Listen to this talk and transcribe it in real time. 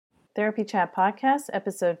Therapy Chat Podcast,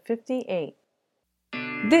 episode 58.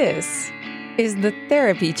 This is the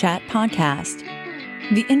Therapy Chat Podcast.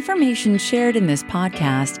 The information shared in this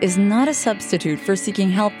podcast is not a substitute for seeking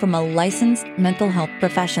help from a licensed mental health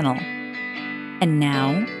professional. And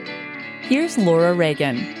now, here's Laura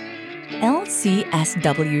Reagan,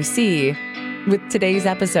 LCSWC, with today's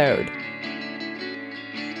episode.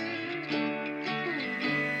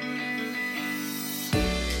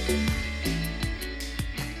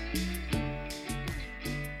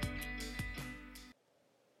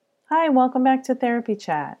 Hi, welcome back to Therapy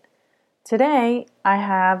Chat. Today, I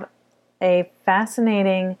have a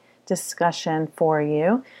fascinating discussion for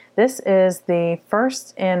you. This is the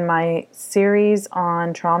first in my series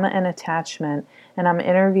on trauma and attachment, and I'm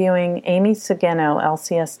interviewing Amy Sugeno,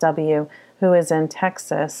 LCSW, who is in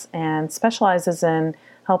Texas and specializes in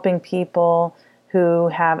helping people who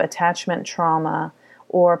have attachment trauma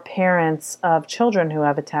or parents of children who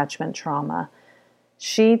have attachment trauma.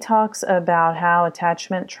 She talks about how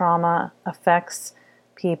attachment trauma affects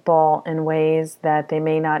people in ways that they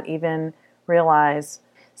may not even realize.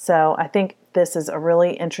 So I think this is a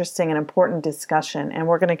really interesting and important discussion, and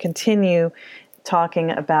we're going to continue talking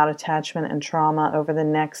about attachment and trauma over the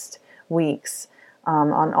next weeks.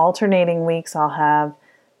 On alternating weeks, I'll have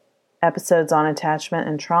episodes on attachment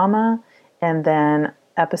and trauma, and then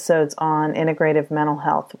episodes on integrative mental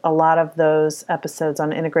health. A lot of those episodes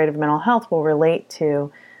on integrative mental health will relate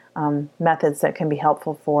to methods that can be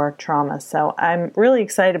helpful for trauma. So I'm really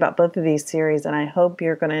excited about both of these series, and I hope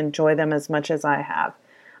you're going to enjoy them as much as I have.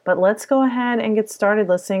 But let's go ahead and get started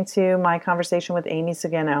listening to my conversation with Amy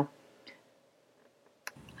Sugeno.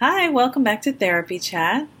 Hi, welcome back to Therapy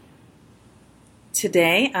Chat.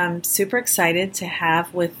 Today, I'm super excited to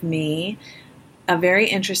have with me a very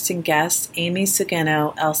interesting guest, Amy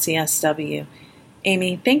Sugeno, LCSW.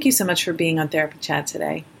 Amy, thank you so much for being on Therapy Chat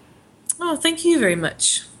today. Oh, thank you very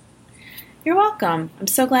much. You're welcome. I'm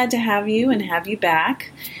so glad to have you and have you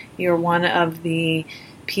back. You're one of the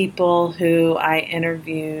people who I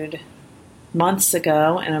interviewed months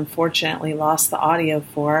ago and unfortunately lost the audio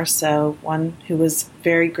for, so one who was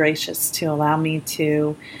very gracious to allow me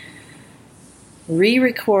to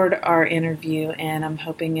re-record our interview, and I'm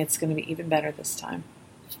hoping it's going to be even better this time.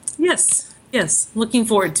 Yes, looking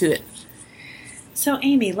forward to it. So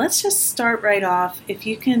Amy, let's just start right off. If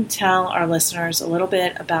you can tell our listeners a little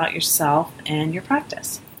bit about yourself and your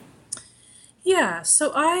practice. Yeah,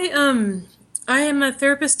 so I am a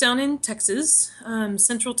therapist down in Texas,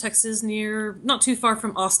 Central Texas, not too far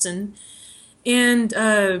from Austin, and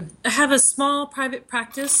I have a small private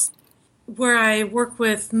practice where I work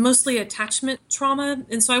with mostly attachment trauma,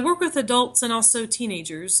 and so I work with adults and also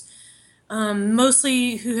teenagers,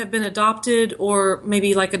 mostly who have been adopted or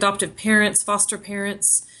maybe like adoptive parents, foster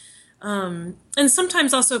parents, and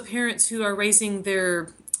sometimes also parents who are raising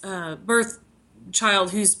their birth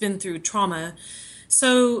child who's been through trauma.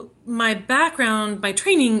 So my background, my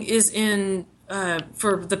training is in,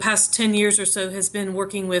 for the past 10 years or so, has been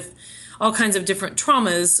working with all kinds of different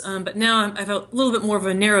traumas, but now I have a little bit more of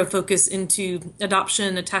a narrow focus into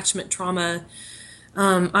adoption, attachment trauma.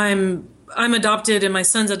 I'm adopted and my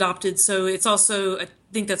son's adopted, so it's also, I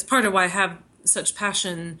think that's part of why I have such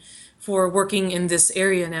passion for working in this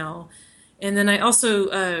area now. And then I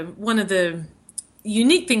also, one of the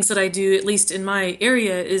unique things that I do, at least in my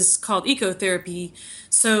area, is called ecotherapy.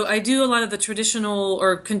 So I do a lot of the traditional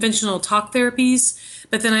or conventional talk therapies,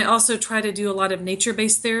 but then I also try to do a lot of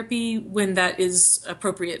nature-based therapy when that is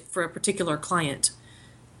appropriate for a particular client.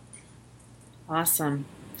 Awesome.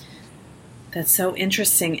 That's so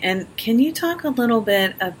interesting. And can you talk a little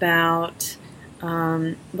bit about,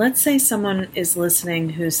 let's say someone is listening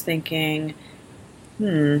who's thinking,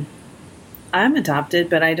 I'm adopted,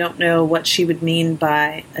 but I don't know what she would mean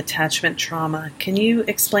by attachment trauma. Can you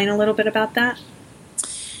explain a little bit about that?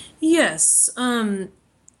 Yes.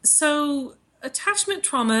 So attachment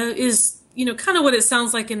trauma is, kind of what it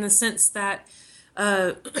sounds like in the sense that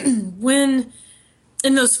when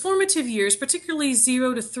in those formative years, particularly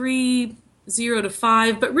 0 to 3, 0 to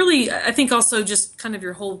 5, but really I think also just kind of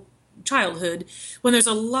your whole childhood, when there's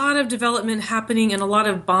a lot of development happening and a lot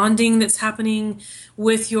of bonding that's happening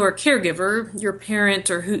with your caregiver, your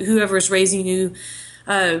parent, or whoever is raising you,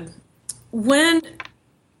 when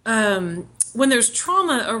there's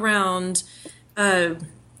trauma around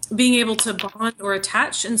being able to bond or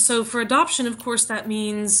attach. And so for adoption, of course, that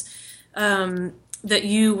means that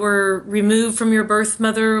you were removed from your birth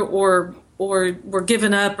mother or were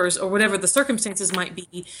given up or whatever the circumstances might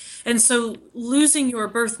be. And so losing your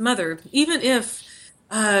birth mother, even if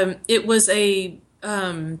it was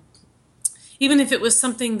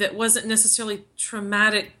something that wasn't necessarily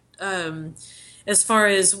traumatic as far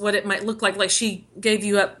as what it might look like she gave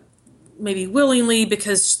you up maybe willingly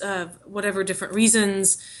because of whatever different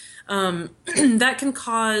reasons, that can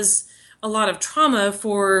cause a lot of trauma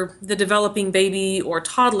for the developing baby or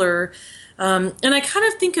toddler. And I kind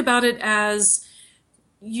of think about it as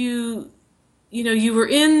you were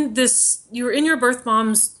in your birth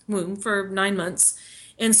mom's womb for 9 months.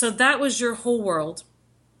 And so that was your whole world.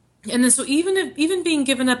 And then so even being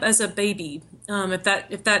given up as a baby, if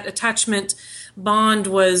that attachment bond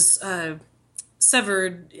was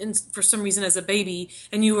severed for some reason as a baby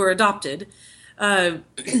and you were adopted,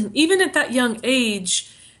 even at that young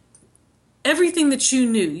age, everything that you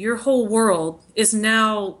knew, your whole world has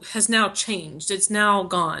now changed. It's now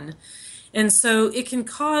gone. And so it can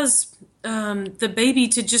cause the baby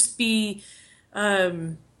to just be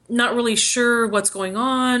not really sure what's going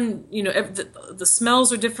on. The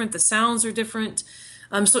smells are different, the sounds are different.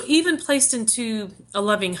 So even placed into a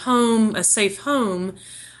loving home, a safe home,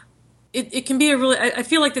 it can be I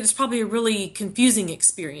feel like that it's probably a really confusing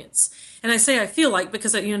experience. And I say I feel like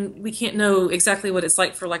because we can't know exactly what it's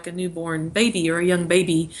like for like a newborn baby or a young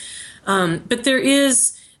baby. But there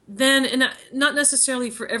is then, and not necessarily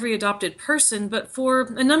for every adopted person, but for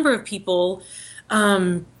a number of people,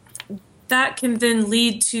 that can then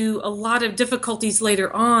lead to a lot of difficulties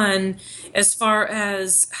later on as far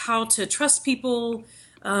as how to trust people,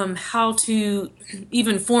 how to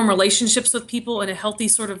even form relationships with people in a healthy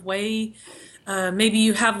sort of way. Maybe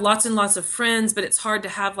you have lots and lots of friends, but it's hard to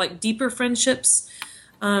have like deeper friendships.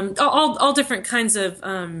 All different kinds of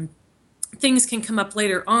things can come up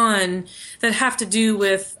later on that have to do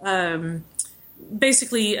with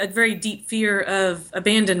basically a very deep fear of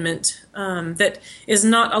abandonment that is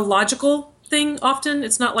not a logical thing often.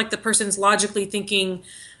 It's not like the person's logically thinking,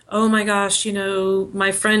 oh my gosh,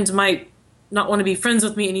 my friend might not want to be friends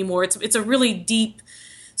with me anymore. It's a really deep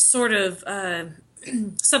sort of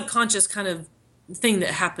subconscious kind of thing that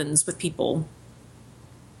happens with people.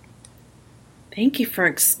 Thank you for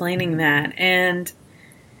explaining that. And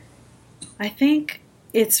I think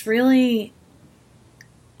it's really,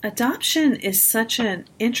 adoption is such an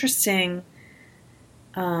interesting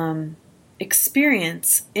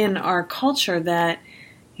experience in our culture that,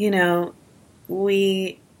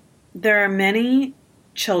 there are many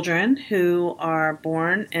children who are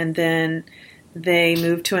born and then they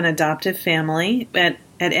move to an adoptive family. At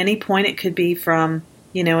any point, it could be from,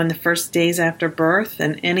 in the first days after birth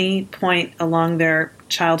and any point along their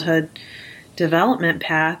childhood development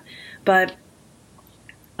path. But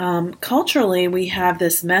culturally, we have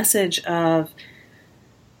this message of,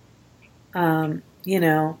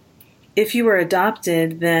 if you were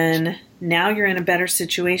adopted, then now you're in a better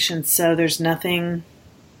situation. So there's nothing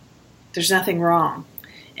wrong.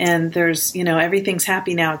 And there's, everything's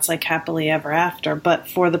happy now. It's like happily ever after. But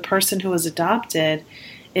for the person who was adopted,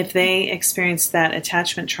 if they experience that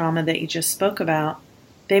attachment trauma that you just spoke about,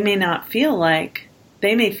 they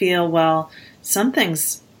may feel, well,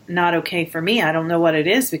 something's not okay for me. I don't know what it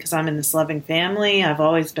is because I'm in this loving family. I've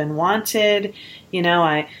always been wanted.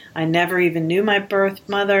 I never even knew my birth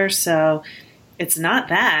mother. So it's not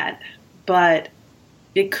that, but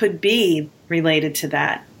it could be related to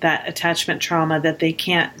that attachment trauma that they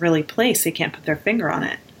can't really place. They can't put their finger on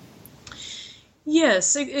it.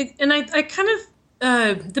 Yes. And I kind of,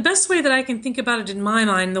 the best way that I can think about it in my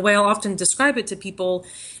mind, the way I'll often describe it to people,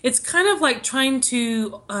 it's kind of like trying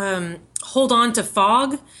to hold on to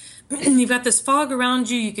fog. You've got this fog around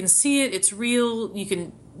you. You can see it. It's real. You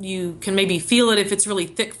can maybe feel it if it's really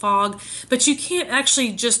thick fog, but you can't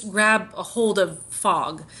actually just grab a hold of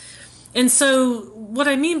fog. And so what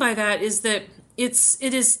I mean by that is that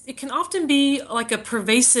it can often be like a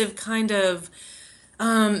pervasive kind of,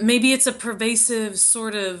 maybe it's a pervasive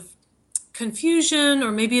sort of confusion,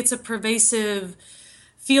 or maybe it's a pervasive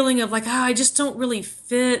feeling of like, I just don't really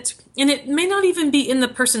fit. And it may not even be in the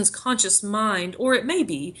person's conscious mind, or it may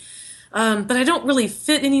be, but I don't really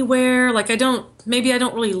fit anywhere. Like maybe I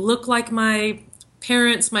don't really look like my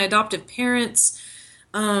parents, my adoptive parents,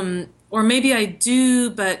 or maybe I do,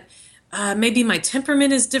 but maybe my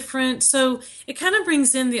temperament is different. So it kind of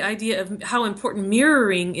brings in the idea of how important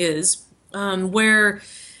mirroring is, where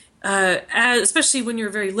especially when you're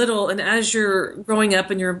very little and as you're growing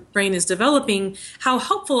up and your brain is developing, how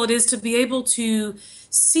helpful it is to be able to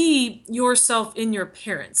see yourself in your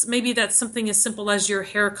parents. Maybe that's something as simple as your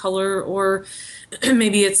hair color, or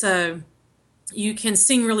maybe it's you can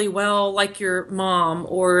sing really well like your mom,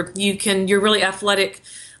 or you're really athletic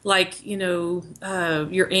like, your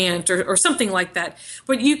aunt or something like that.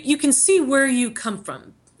 But you can see where you come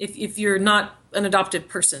from if you're not an adopted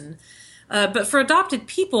person. But for adopted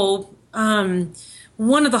people, when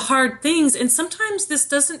one of the hard things. And sometimes this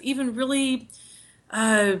doesn't even really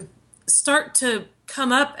start to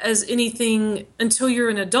come up as anything until you're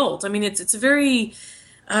an adult. I mean, it's very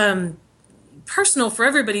personal for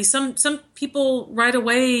everybody. Some people right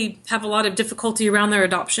away have a lot of difficulty around their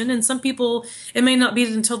adoption, and some people, it may not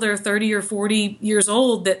be until they're 30 or 40 years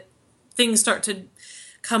old that things start to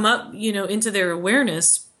come up, into their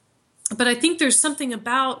awareness. But I think there's something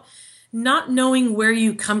about not knowing where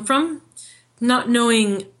you come from, not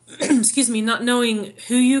knowing, not knowing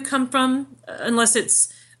who you come from, unless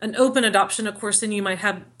it's an open adoption, of course, then you might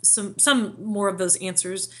have some more of those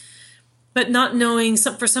answers. But not knowing,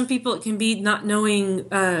 for some people, it can be not knowing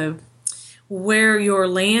where your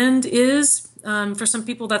land is. For some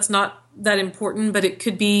people, that's not that important, but it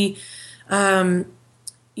could be, for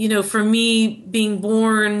me, being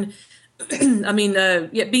born,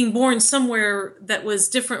 being born somewhere that was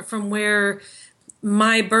different from where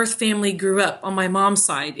my birth family grew up on my mom's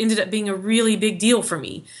side ended up being a really big deal for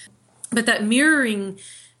me. But that mirroring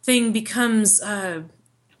thing becomes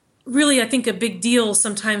really, I think, a big deal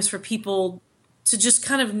sometimes for people to just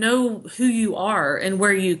kind of know who you are and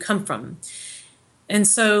where you come from. And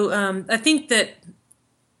so I think that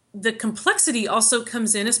the complexity also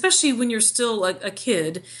comes in, especially when you're still a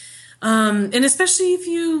kid, and especially if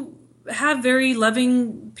you have very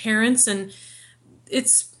loving parents, and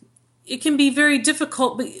it can be very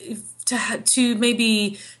difficult to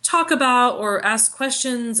maybe talk about or ask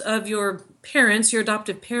questions of your parents, your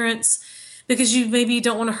adoptive parents, because you maybe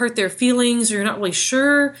don't want to hurt their feelings, or you're not really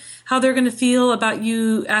sure how they're going to feel about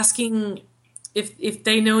you asking if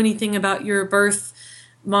they know anything about your birth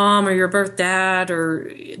mom or your birth dad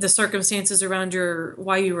or the circumstances around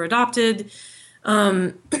why you were adopted.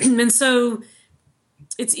 And so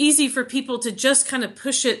it's easy for people to just kind of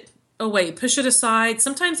push it away, push it aside,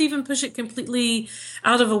 sometimes even push it completely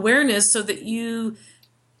out of awareness so that you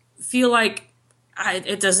feel like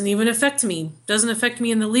it doesn't even affect me. Doesn't affect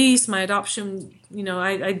me in the least. My adoption,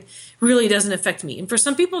 I really doesn't affect me. And for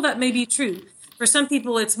some people that may be true. For some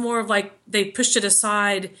people it's more of like they pushed it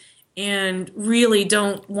aside and really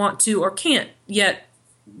don't want to or can't yet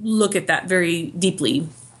look at that very deeply.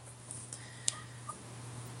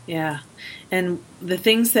 Yeah. And the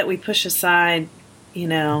things that we push aside,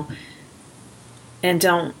 and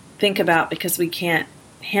don't think about because we can't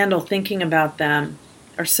handle thinking about them,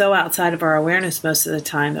 are so outside of our awareness most of the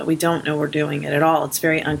time that we don't know we're doing it at all. It's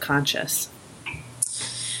very unconscious.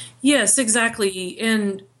 Yes, exactly.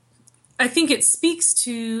 And I think it speaks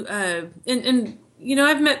to,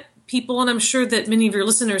 I've met people, and I'm sure that many of your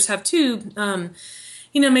listeners have too,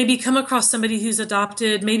 maybe come across somebody who's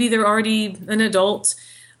adopted, maybe they're already an adult,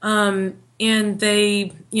 and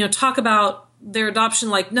they, talk about their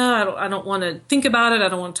adoption like, no, I don't want to think about it. I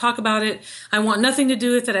don't want to talk about it. I want nothing to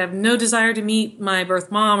do with it. I have no desire to meet my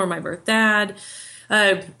birth mom or my birth dad.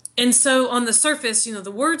 And so on the surface,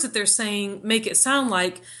 the words that they're saying make it sound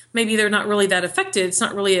like maybe they're not really that affected. It's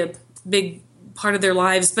not really a big part of their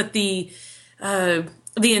lives, but the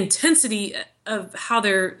intensity of how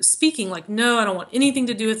they're speaking, like, no, I don't want anything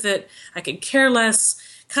to do with it. I could care less,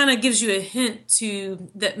 kind of gives you a hint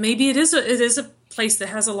to that maybe it is a place that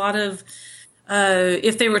has a lot of,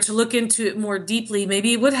 if they were to look into it more deeply,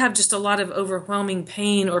 maybe it would have just a lot of overwhelming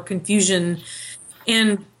pain or confusion.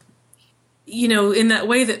 And, in that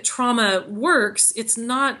way that trauma works, it's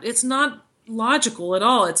not logical at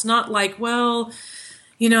all. It's not like, well,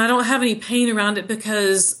 I don't have any pain around it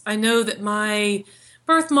because I know that my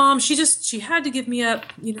birth mom, she had to give me up,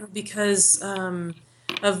 because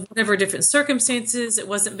of whatever different circumstances. It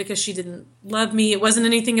wasn't because she didn't love me. It wasn't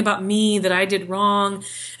anything about me that I did wrong.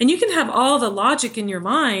 And you can have all the logic in your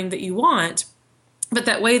mind that you want, but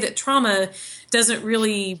that way that trauma doesn't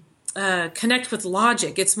really connect with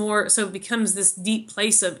logic. It's more, so it becomes this deep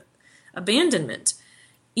place of abandonment.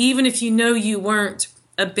 Even if you weren't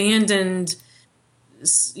abandoned,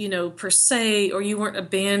 per se, or you weren't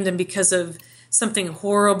abandoned because of something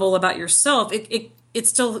horrible about yourself, it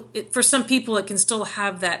still, for some people, it can still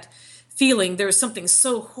have that feeling. There's something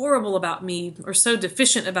so horrible about me or so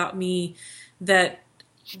deficient about me that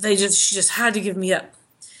she just had to give me up.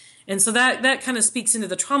 And so that kind of speaks into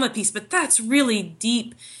the trauma piece, but that's really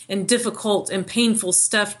deep and difficult and painful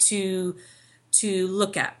stuff to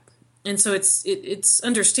look at. And so it's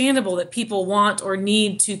understandable that people want or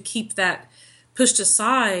need to keep that pushed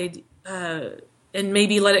aside and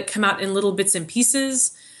maybe let it come out in little bits and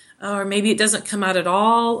pieces, or maybe it doesn't come out at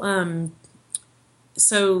all.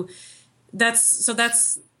 So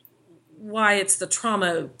that's why it's the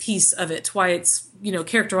trauma piece of it. Why it's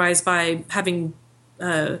characterized by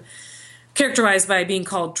being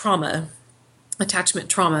called trauma, attachment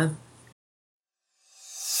trauma.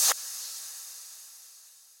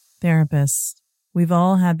 Therapists, we've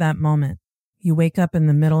all had that moment. You wake up in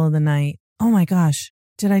the middle of the night. Oh my gosh,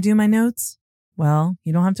 did I do my notes? Well,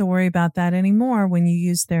 you don't have to worry about that anymore when you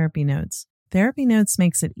use Therapy Notes. Therapy Notes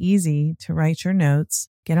makes it easy to write your notes,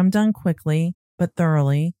 get them done quickly, but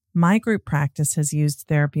thoroughly. My group practice has used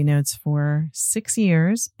Therapy Notes for 6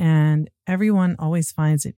 years, and everyone always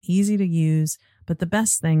finds it easy to use. But the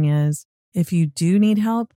best thing is, if you do need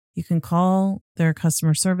help, you can call their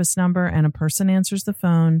customer service number and a person answers the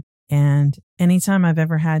phone. And anytime I've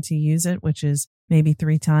ever had to use it, which is maybe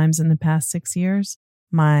 3 times in the past 6 years,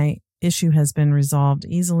 my issue has been resolved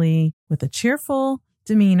easily with a cheerful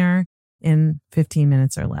demeanor in 15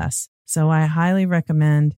 minutes or less. So I highly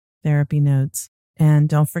recommend Therapy Notes. And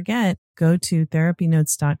don't forget, go to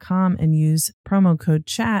therapynotes.com and use promo code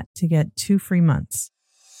CHAT to get 2 free months.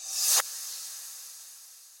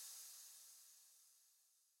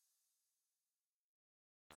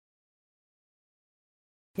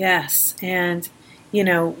 Yes. And,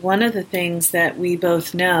 one of the things that we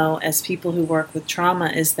both know as people who work with trauma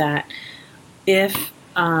is that if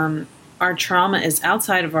our trauma is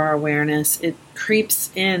outside of our awareness, it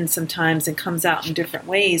creeps in sometimes and comes out in different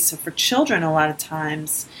ways. So for children, a lot of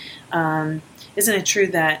times, isn't it true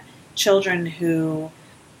that children who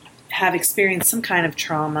have experienced some kind of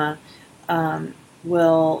trauma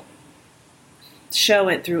will show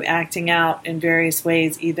it through acting out in various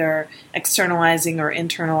ways, either externalizing or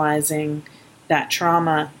internalizing that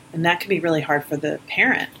trauma, and that can be really hard for the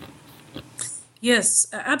parent. Yes,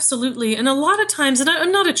 absolutely. And a lot of times, and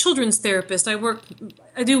I'm not a children's therapist. I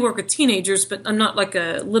do work with teenagers, but I'm not like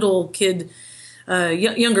a little kid,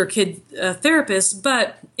 younger kid therapist.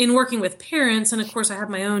 But in working with parents, and of course I have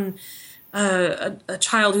my own a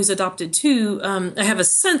child who's adopted too, I have a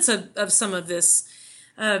sense of some of this.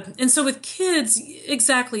 And so with kids,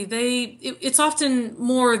 exactly, it's often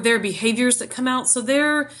more their behaviors that come out. So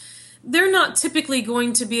they're not typically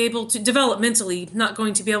going to be able to, developmentally, not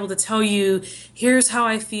going to be able to tell you, here's how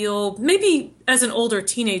I feel. Maybe as an older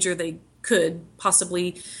teenager, they could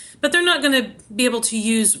possibly, but they're not going to be able to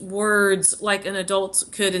use words like an adult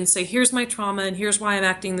could and say, here's my trauma and here's why I'm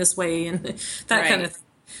acting this way and that kind of thing.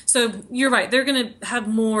 So you're right. They're going to have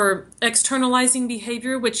more externalizing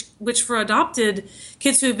behavior, which for adopted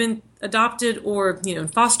kids who have been adopted or, in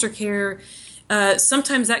foster care,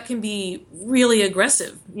 sometimes that can be really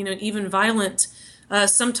aggressive, even violent,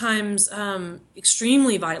 sometimes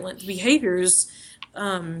extremely violent behaviors,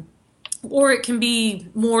 or it can be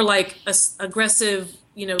more like aggressive,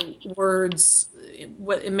 words,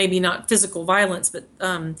 maybe not physical violence, but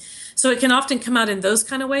so it can often come out in those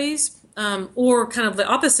kind of ways, or kind of the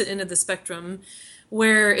opposite end of the spectrum,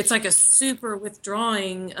 where it's like a super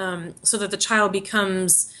withdrawing, so that the child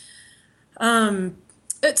becomes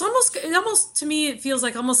it's almost to me, it feels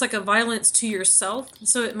like almost like a violence to yourself.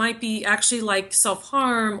 So it might be actually like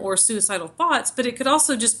self-harm or suicidal thoughts, but it could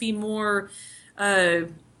also just be more, I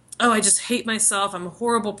just hate myself. I'm a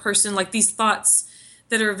horrible person. Like these thoughts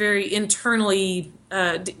that are very internally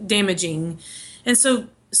damaging. And so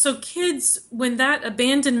kids, when that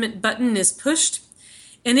abandonment button is pushed,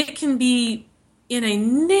 and it can be in a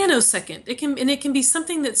nanosecond, it can be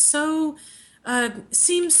something that's so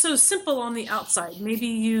seems so simple on the outside. Maybe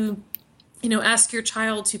you ask your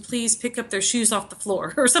child to please pick up their shoes off the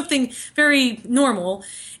floor or something very normal.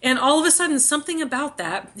 And all of a sudden, something about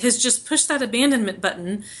that has just pushed that abandonment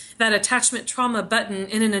button, that attachment trauma button.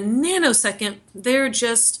 And in a nanosecond,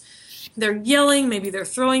 they're yelling, maybe they're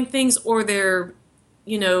throwing things, or they're,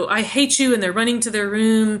 I hate you, and they're running to their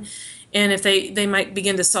room. And if they might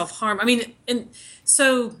begin to self-harm. I mean,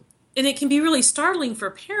 and it can be really startling for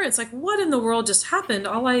parents, like, what in the world just happened?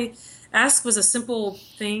 All I asked was a simple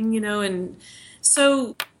thing, and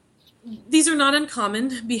so these are not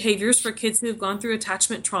uncommon behaviors for kids who have gone through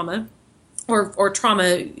attachment trauma or trauma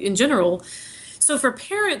in general. So for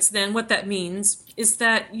parents, then, what that means is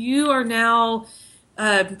that you are now,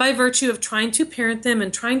 by virtue of trying to parent them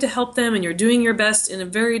and trying to help them, and you're doing your best in a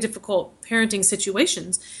very difficult parenting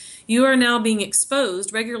situations, you are now being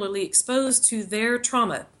regularly exposed to their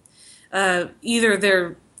trauma. Either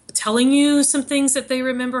they're telling you some things that they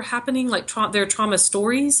remember happening, like their trauma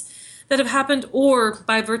stories that have happened, or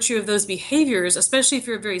by virtue of those behaviors, especially if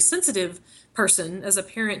you're a very sensitive person as a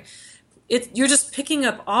parent, you're just picking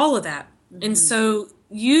up all of that. Mm-hmm. And so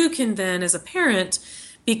you can then, as a parent,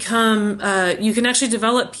 you can actually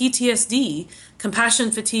develop PTSD,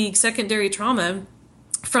 compassion fatigue, secondary trauma,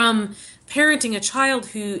 from parenting a child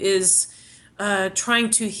who is trying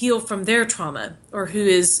to heal from their trauma, or who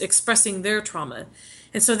is expressing their trauma.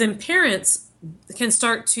 And so then parents can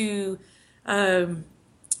start to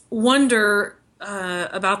wonder,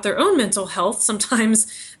 about their own mental health,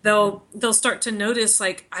 sometimes they'll start to notice,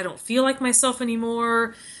 like, I don't feel like myself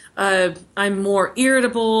anymore. I'm more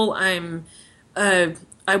irritable. I'm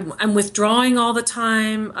withdrawing all the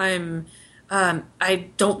time. I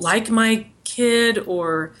don't like my kid,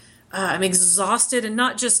 or I'm exhausted, and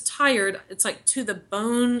not just tired. It's like to the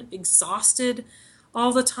bone exhausted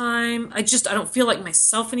all the time. I don't feel like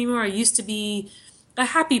myself anymore. I used to be a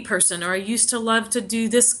happy person, or I used to love to do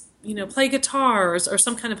this, play guitar or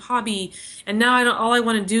some kind of hobby. And now all I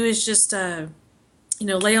want to do is just,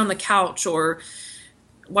 lay on the couch or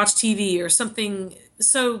watch TV or something.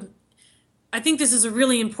 So I think this is a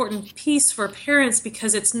really important piece for parents,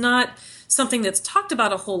 because it's not something that's talked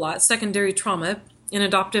about a whole lot, secondary trauma in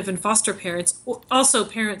adoptive and foster parents, also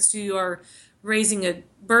parents who are raising a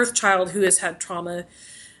birth child who has had trauma.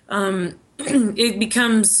 It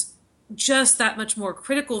becomes just that much more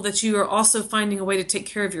critical that you are also finding a way to take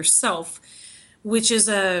care of yourself, which is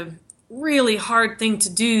a really hard thing to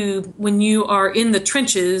do when you are in the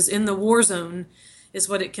trenches, in the war zone, is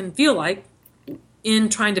what it can feel like, in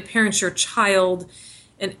trying to parent your child.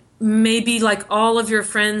 And maybe like all of your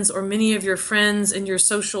friends, or many of your friends and your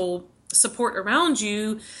social support around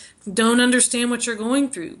you, don't understand what you're going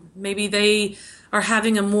through. Maybe they are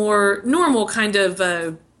having a more normal kind of,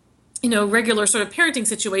 regular sort of parenting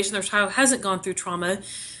situation. Their child hasn't gone through trauma,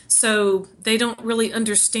 so they don't really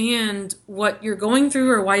understand what you're going through,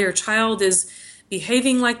 or why your child is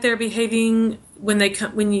behaving like they're behaving when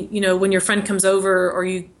when your friend comes over, or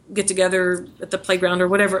you get together at the playground, or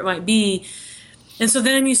whatever it might be. And so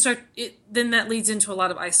then then that leads into a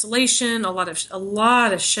lot of isolation, a lot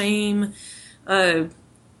of shame.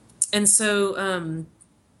 And so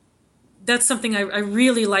that's something I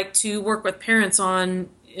really like to work with parents on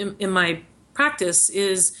in my practice,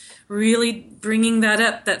 is really bringing that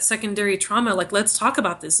up, that secondary trauma. Like, let's talk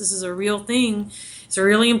about this. This is a real thing. It's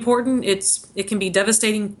really important. It can be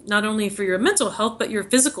devastating not only for your mental health, but your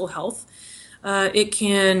physical health. It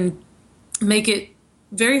can make it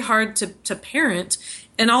very hard to parent.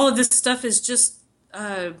 And all of this stuff is just,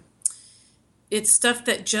 it's stuff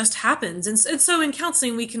that just happens. And so in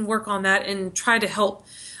counseling, we can work on that and try to help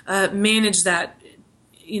manage that,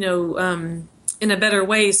 in a better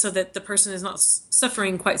way, so that the person is not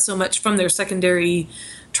suffering quite so much from their secondary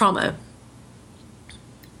trauma.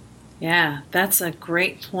 Yeah, that's a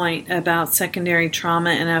great point about secondary trauma.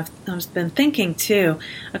 And I've been thinking, too,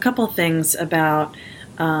 a couple things about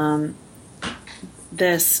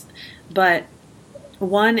this. But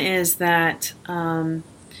one is that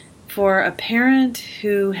for a parent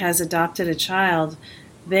who has adopted a child,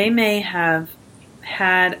 they may have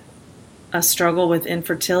had a struggle with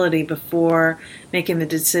infertility before making the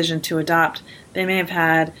decision to adopt. They may have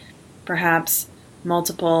had perhaps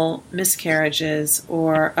multiple miscarriages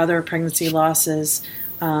or other pregnancy losses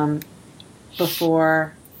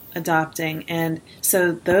before adopting. And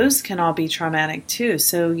so those can all be traumatic too.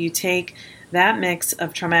 So you take that mix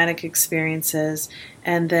of traumatic experiences,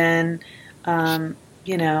 and then,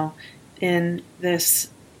 in this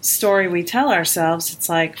story we tell ourselves, it's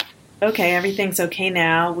like, okay, everything's okay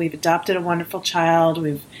now. We've adopted a wonderful child.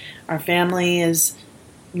 Our family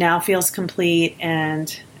now feels complete,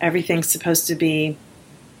 and everything's supposed to be,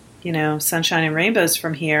 sunshine and rainbows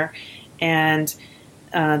from here. And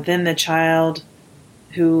then the child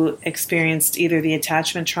who experienced either the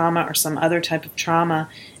attachment trauma or some other type of trauma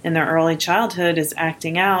in their early childhood is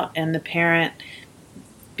acting out, and the parent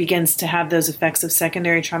begins to have those effects of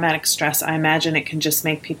secondary traumatic stress. I imagine it can just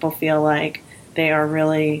make people feel like they are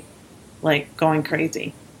really going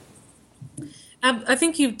crazy. I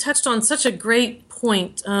think you touched on such a great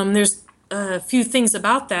point. There's a few things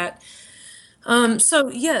about that. So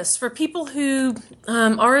yes, for people who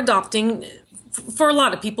are adopting, for a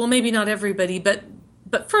lot of people, maybe not everybody, but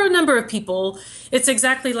for a number of people, it's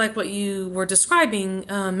exactly like what you were describing.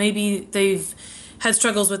 Maybe they've had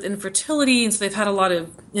struggles with infertility, and so they've had a lot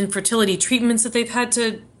of infertility treatments that they've had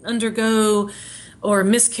to undergo, or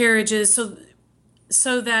miscarriages,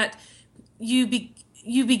 so that you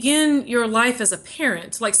begin your life as a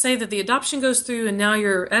parent. Like, say that the adoption goes through, and now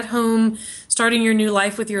you're at home starting your new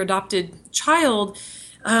life with your adopted child.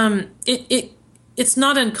 It's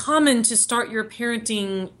not uncommon to start your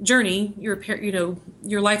parenting journey,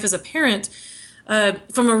 your life as a parent,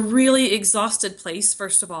 from a really exhausted place,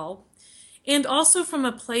 first of all, and also from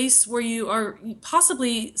a place where you are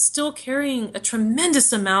possibly still carrying a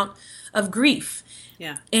tremendous amount of grief.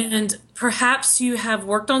 Yeah. And perhaps you have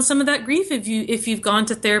worked on some of that grief. If you've gone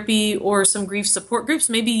to therapy or some grief support groups,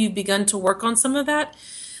 maybe you've begun to work on some of that.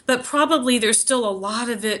 But probably there's still a lot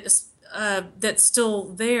of it that's still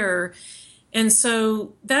there. And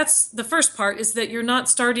so that's the first part, is that you're not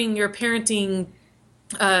starting your parenting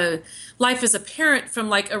life as a parent from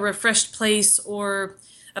like a refreshed place, or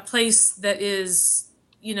a place that is,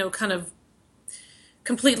 kind of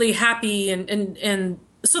completely happy. And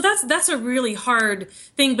so that's a really hard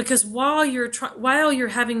thing, because while you're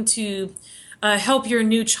having to help your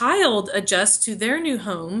new child adjust to their new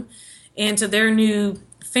home and to their new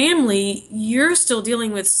family, you're still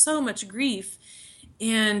dealing with so much grief.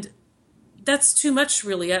 And that's too much,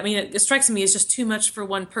 really. I mean, it strikes me as just too much for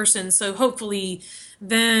one person. So hopefully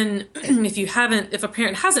then if a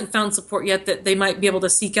parent hasn't found support yet, that they might be able to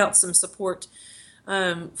seek out some support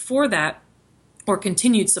for that, or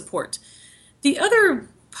continued support. The other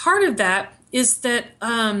part of that is that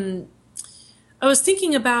I was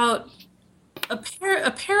thinking about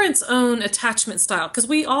a parent's own attachment style, because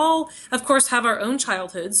we all, of course, have our own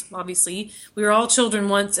childhoods. Obviously, we were all children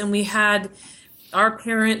once, and we had our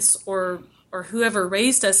parents or whoever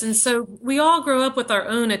raised us. And so we all grow up with our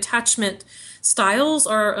own attachment styles,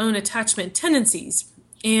 or our own attachment tendencies.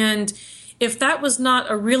 And if that was not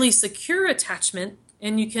a really secure attachment,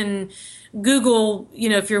 and you can Google,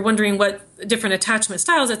 if you're wondering what different attachment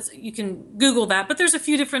styles, you can Google that. But there's a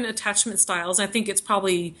few different attachment styles. I think it's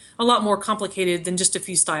probably a lot more complicated than just a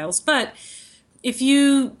few styles. But if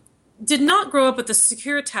you did not grow up with a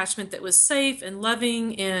secure attachment that was safe and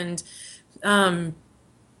loving, and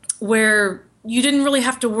where you didn't really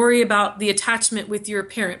have to worry about the attachment with your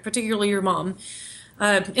parent, particularly your mom.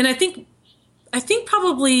 And I think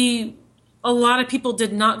probably a lot of people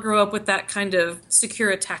did not grow up with that kind of secure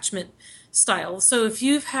attachment style. So if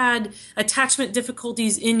you've had attachment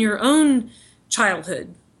difficulties in your own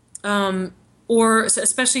childhood, or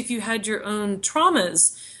especially if you had your own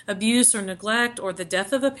traumas, abuse or neglect, or the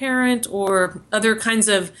death of a parent, or other kinds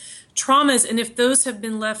of traumas, and if those have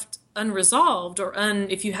been left unresolved, or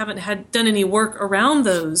if you haven't done any work around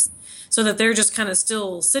those, so that they're just kind of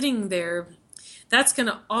still sitting there, that's going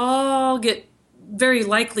to all get very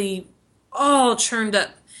likely all churned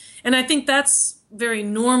up. And I think that's very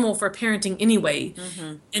normal for parenting anyway.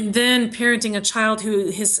 Mm-hmm. And then parenting a child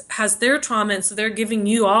who has their trauma, and so they're giving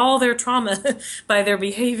you all their trauma by their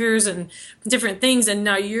behaviors and different things, and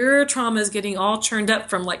now your trauma is getting all churned up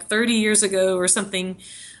from like 30 years ago or something.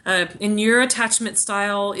 And your attachment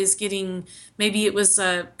style is getting, maybe it was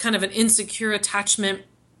kind of an insecure attachment,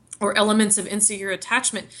 or elements of insecure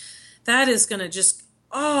attachment. That is going to just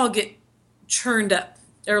all get churned up,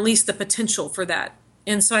 or at least the potential for that.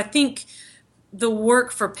 And so I think the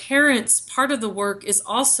work for parents, part of the work is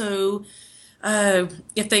also,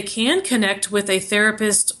 if they can connect with a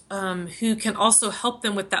therapist who can also help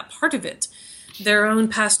them with that part of it, their own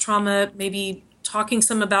past trauma, maybe talking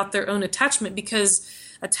some about their own attachment, because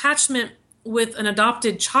attachment with an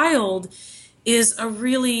adopted child is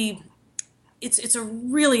it's a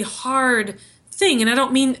really hard thing. And I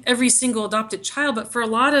don't mean every single adopted child, but for a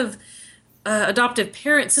lot of adoptive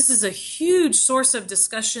parents, this is a huge source of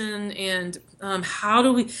discussion. And how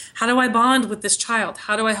do I bond with this child?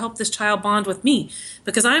 How do I help this child bond with me?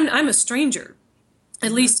 Because I'm a stranger.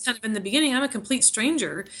 At least kind of in the beginning, I'm a complete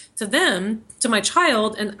stranger to them, to my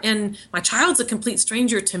child, and my child's a complete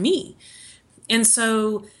stranger to me. And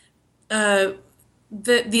so the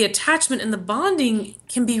attachment and the bonding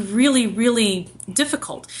can be really, really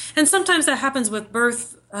difficult. And sometimes that happens with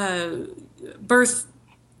birth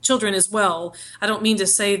children as well. I don't mean to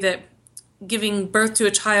say that giving birth to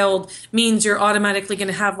a child means you're automatically going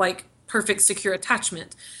to have like perfect secure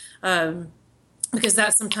attachment, because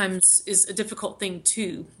that sometimes is a difficult thing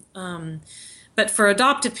too. But for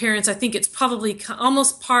adoptive parents, I think it's probably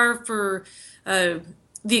almost par for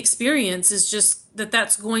the experience, is just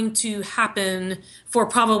that's going to happen for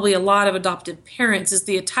probably a lot of adoptive parents, is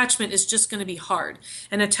the attachment is just going to be hard.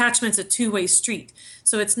 And attachment's a two-way street.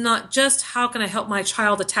 So it's not just how can I help my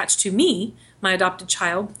child attach to me, my adopted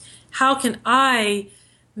child, how can I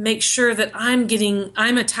make sure that I'm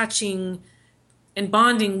attaching and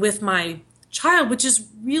bonding with my child, which is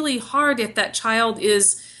really hard if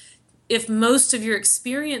most of your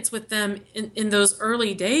experience with them in those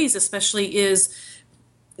early days especially is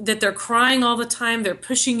that they're crying all the time, they're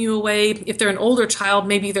pushing you away. If they're an older child,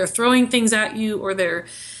 maybe they're throwing things at you, or they're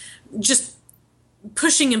just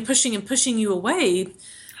pushing and pushing and pushing you away.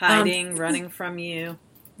 Hiding, running from you.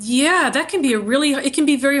 Yeah, that can be it can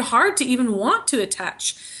be very hard to even want to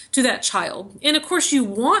attach to that child. And of course you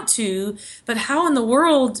want to, but how in the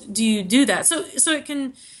world do you do that? So it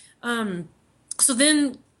can, so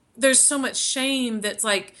then there's so much shame that's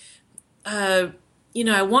like, I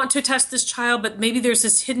want to attach to this child, but maybe there's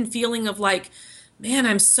this hidden feeling of like, man,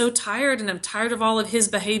 I'm so tired, and I'm tired of all of his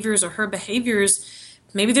behaviors or her behaviors.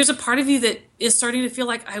 maybe there's a part of you that is starting to feel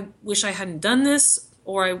like, I wish I hadn't done this,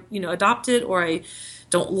 or I, adopted, or I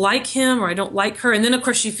don't like him, or I don't like her. And then of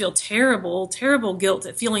course you feel terrible, terrible guilt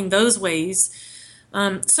at feeling those ways.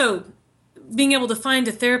 So being able to find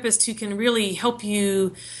a therapist who can really help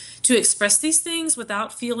you to express these things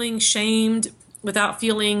without feeling shamed, without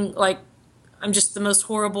feeling like I'm just the most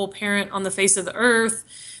horrible parent on the face of the earth.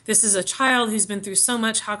 This is a child who's been through so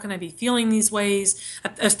much. How can I be feeling these ways?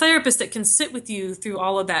 A therapist that can sit with you through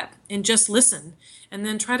all of that and just listen, and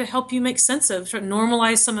then try to help you make sense of, try to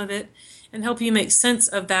normalize some of it and help you make sense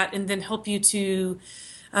of that, and then help you to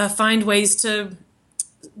find ways to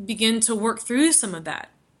begin to work through some of that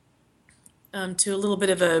to a little bit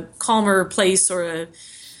of a calmer place, or a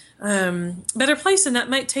better place. And that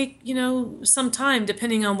might take, some time,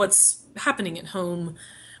 depending on what's happening at home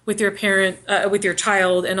with your parent, with your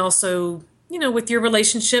child, and also, with your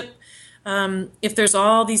relationship. If there's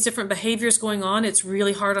all these different behaviors going on, it's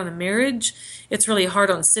really hard on a marriage. It's really hard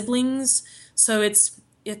on siblings. So it's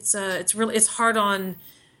hard on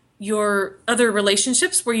your other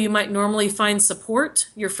relationships where you might normally find support,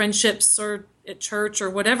 your friendships, or at church, or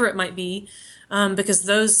whatever it might be, because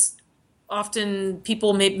those often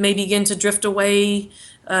people may begin to drift away,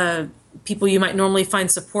 people you might normally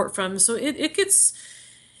find support from. So it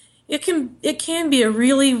can be a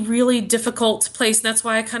really, really difficult place. That's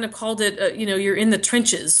why I kind of called it, you're in the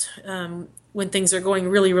trenches when things are going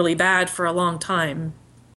really, really bad for a long time.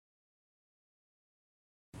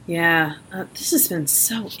 Yeah, this has been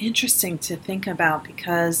so interesting to think about,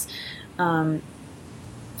 because,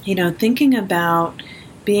 thinking about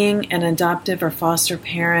being an adoptive or foster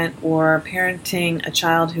parent, or parenting a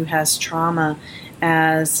child who has trauma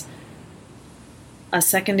as a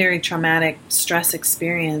secondary traumatic stress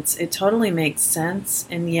experience, it totally makes sense.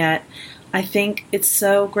 And yet I think it's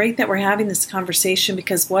so great that we're having this conversation,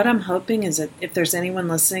 because what I'm hoping is that if there's anyone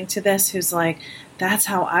listening to this who's like, that's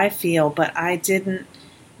how I feel, but I didn't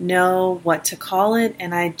know what to call it,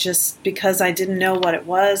 and because I didn't know what it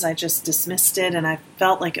was, I just dismissed it, and I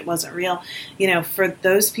felt like it wasn't real. For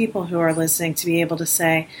those people who are listening to be able to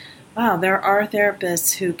say, wow, there are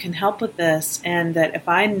therapists who can help with this, and that if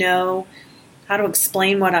I know how to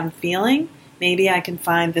explain what I'm feeling, maybe I can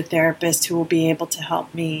find the therapist who will be able to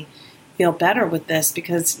help me feel better with this,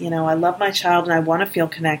 because, I love my child and I want to feel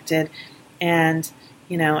connected. And,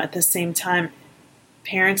 at the same time,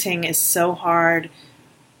 parenting is so hard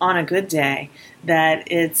on a good day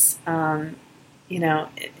that it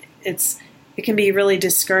can be really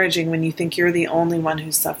discouraging when you think you're the only one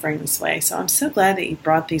who's suffering this way. So I'm so glad that you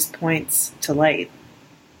brought these points to light.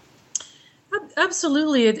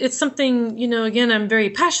 Absolutely. It's something, again, I'm very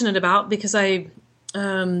passionate about, because I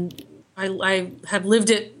have lived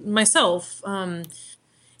it myself. And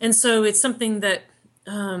so it's something that,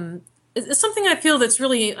 it's something I feel that's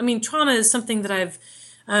really, trauma is something that I've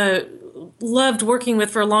loved working with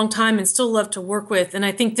for a long time and still love to work with. And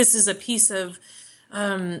I think this is a piece of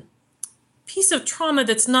trauma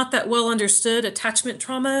that's not that well understood. Attachment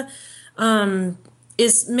trauma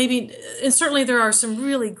is maybe, and certainly there are some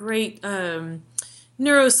really great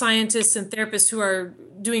neuroscientists and therapists who are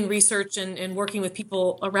doing research and working with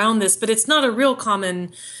people around this, but it's not a real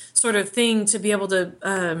common sort of thing to be able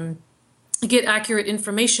to get accurate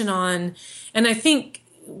information on. And I think,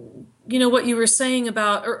 what you were saying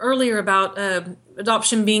about, or earlier about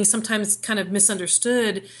adoption being sometimes kind of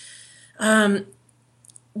misunderstood, that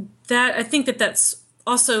I think that's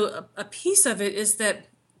also a piece of it, is that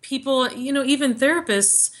people, even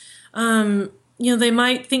therapists, they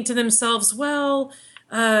might think to themselves, well,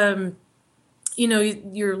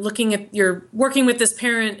 you're working with this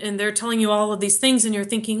parent and they're telling you all of these things, and you're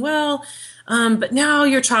thinking, well, but now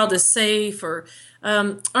your child is safe, or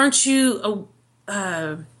aren't you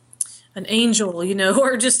an angel,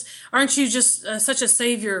 or just aren't you just such a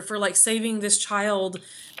savior for like saving this child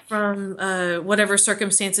from whatever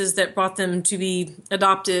circumstances that brought them to be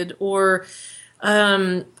adopted? Or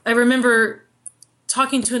I remember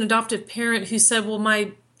talking to an adoptive parent who said, well,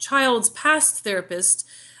 my child's past therapist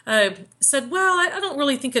said, well, I don't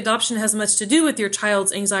really think adoption has much to do with your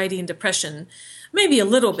child's anxiety and depression, maybe a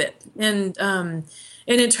little bit. And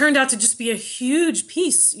it turned out to just be a huge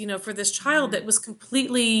piece, for this child that was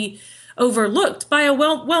completely overlooked by a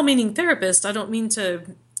well-meaning therapist. I don't mean to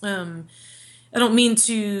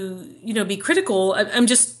be critical. I'm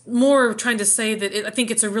just more trying to say that I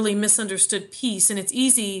think it's a really misunderstood piece, and it's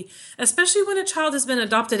easy, especially when a child has been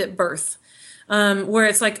adopted at birth, where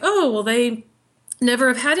it's like, oh, well, they never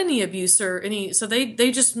have had any abuse or any, so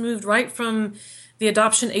they just moved right from the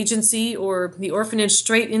adoption agency or the orphanage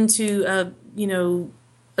straight into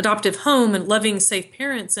adoptive home and loving, safe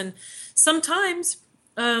parents. And sometimes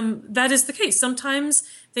that is the case. Sometimes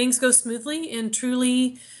things go smoothly, and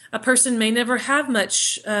truly a person may never have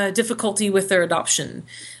much difficulty with their adoption,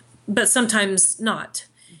 but sometimes not.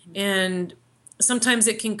 And sometimes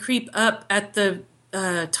it can creep up at the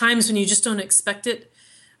times when you just don't expect it.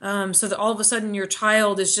 So that all of a sudden your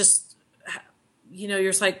child is just, you're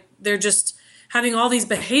just like, they're just having all these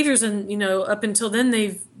behaviors, and, up until then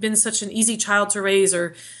they've been such an easy child to raise,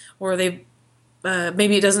 or they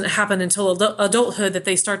maybe it doesn't happen until adulthood that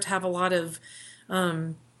they start to have a lot of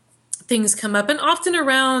things come up, and often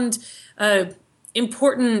around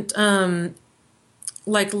important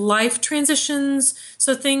like life transitions.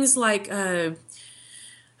 So things like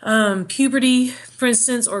puberty, for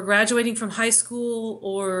instance, or graduating from high school,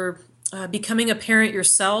 or becoming a parent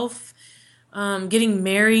yourself, getting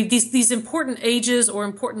married. These important ages or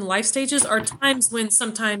important life stages are times when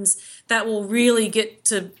sometimes that will really get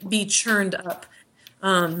to be churned up,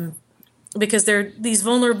 because they're these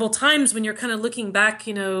vulnerable times when you're kind of looking back,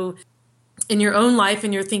 in your own life,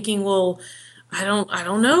 and you're thinking, well, I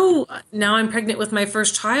don't know. Now I'm pregnant with my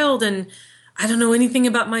first child, and I don't know anything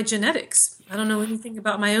about my genetics. I don't know anything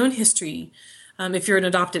about my own history, if you're an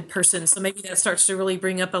adopted person. So maybe that starts to really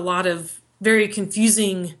bring up a lot of very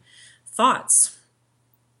confusing thoughts.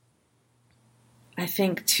 I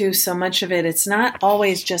think, too, so much of it's not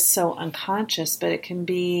always just so unconscious, but it can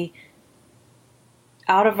be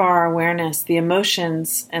out of our awareness. The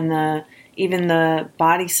emotions and even the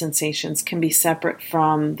body sensations can be separate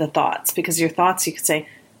from the thoughts, because your thoughts, you could say,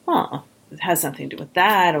 oh, it has nothing to do with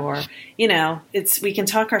that, or, we can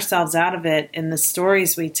talk ourselves out of it in the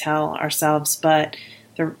stories we tell ourselves, but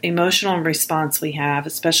the emotional response we have,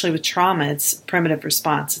 especially with trauma, it's a primitive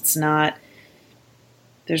response. It's not,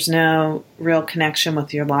 there's no real connection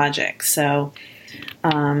with your logic. So,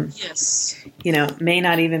 yes, may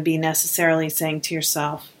not even be necessarily saying to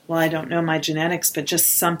yourself, well, I don't know my genetics, but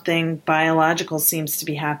just something biological seems to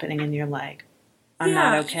be happening in your leg. I'm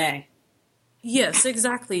not okay. Yes,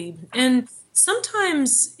 exactly. And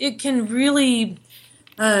sometimes it can really,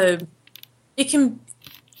 it can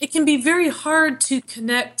be very hard to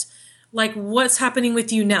connect, like, what's happening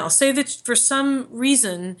with you now. Say that for some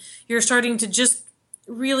reason you're starting to just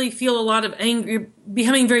really feel a lot of anger, you're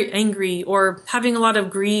becoming very angry, or having a lot of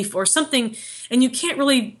grief or something, and you can't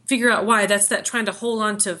really figure out why. That's that trying to hold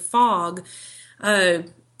on to fog.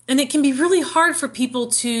 And it can be really hard for people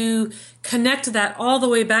to connect that all the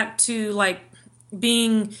way back to, like,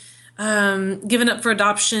 being given up for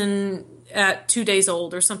adoption at 2 days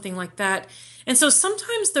old or something like that. And so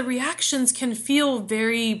sometimes the reactions can feel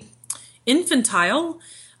very infantile,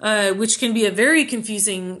 which can be a very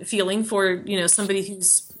confusing feeling for, somebody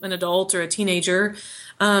who's an adult or a teenager.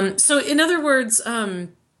 So in other words,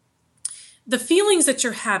 the feelings that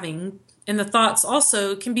you're having and the thoughts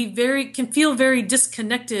also can feel very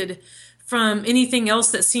disconnected from anything else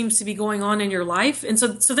that seems to be going on in your life. And so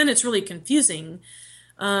then it's really confusing.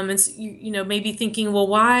 And so, maybe thinking, well,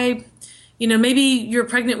 why, maybe you're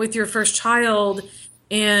pregnant with your first child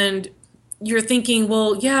and you're thinking,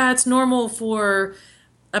 well, yeah, it's normal for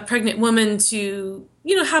a pregnant woman to,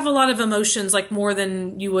 have a lot of emotions, like more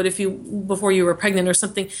than you would before you were pregnant or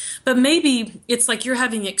something. But maybe it's like you're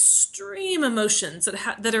having extreme emotions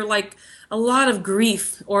that are like a lot of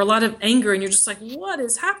grief or a lot of anger, and you're just like, what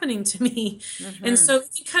is happening to me? Mm-hmm. And so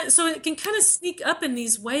it can kind of sneak up in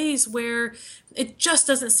these ways where it just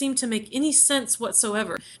doesn't seem to make any sense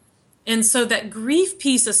whatsoever. And so that grief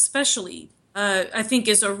piece especially, I think,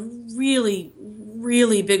 is a really,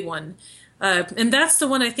 really big one. And that's the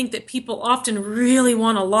one I think that people often really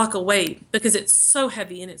want to lock away, because it's so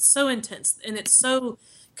heavy and it's so intense and it's so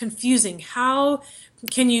confusing. How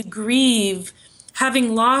can you grieve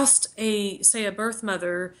having lost a birth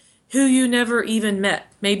mother who you never even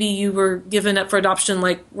met? Maybe you were given up for adoption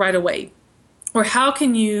like right away. Or how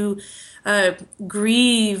can you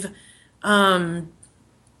grieve,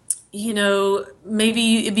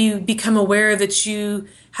 maybe if you become aware that you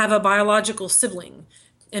have a biological sibling,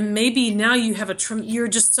 and maybe now you have you're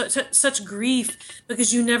just such grief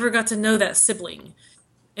because you never got to know that sibling.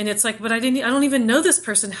 And it's like, but I don't even know this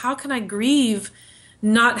person. How can I grieve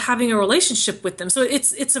not having a relationship with them? So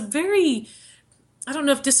it's a very, I don't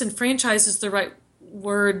know if disenfranchised is the right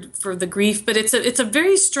word for the grief, but it's a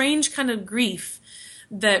very strange kind of grief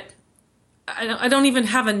that I don't even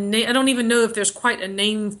have a name. I don't even know if there's quite a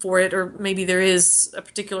name for it, or maybe there is a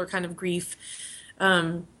particular kind of grief.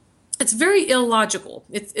 It's very illogical.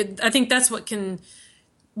 I think that's what can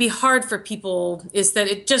be hard for people, is that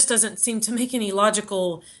it just doesn't seem to make any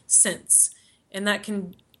logical sense. And that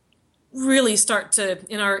can really start to,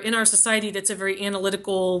 in our society that's a very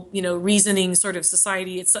analytical, reasoning sort of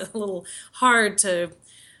society, it's a little hard to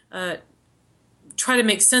try to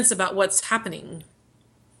make sense about what's happening.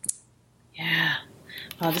 Yeah.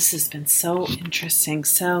 Well, this has been so interesting.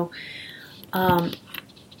 So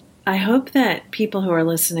I hope that people who are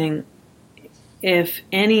listening, if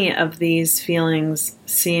any of these feelings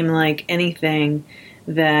seem like anything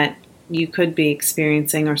that you could be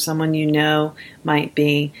experiencing or someone you know might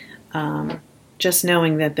be, just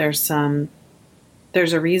knowing that there's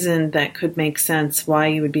a reason that could make sense why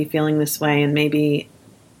you would be feeling this way, and maybe,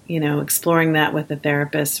 exploring that with a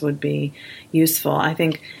therapist would be useful. I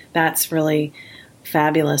think that's really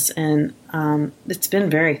fabulous, and it's been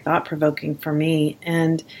very thought-provoking for me.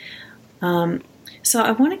 And so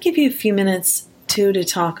I want to give you a few minutes, too, to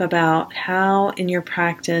talk about how in your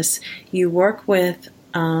practice you work with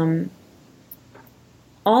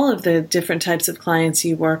all of the different types of clients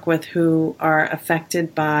you work with who are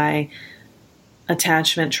affected by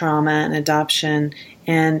attachment trauma and adoption,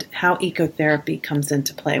 and how ecotherapy comes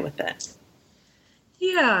into play with it.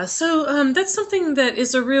 Yeah, so that's something that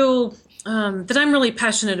is a real, that I'm really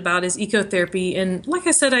passionate about, is ecotherapy. And like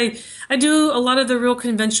I said, I do a lot of the real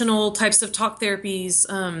conventional types of talk therapies,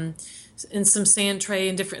 and some sand tray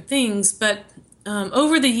and different things. But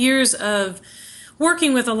over the years of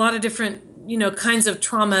working with a lot of different, kinds of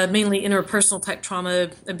trauma, mainly interpersonal type trauma,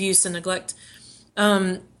 abuse and neglect,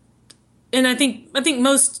 and I think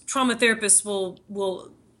most trauma therapists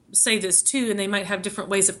will say this too, and they might have different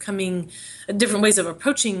ways of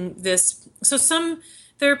approaching this. So some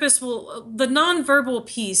therapists the nonverbal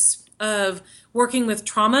piece of working with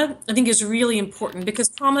trauma, I think, is really important, because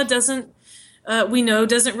trauma doesn't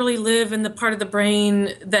really live in the part of the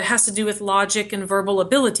brain that has to do with logic and verbal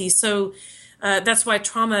ability. So that's why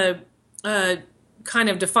trauma kind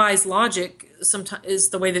of defies logic sometimes, is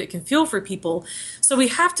the way that it can feel for people. So we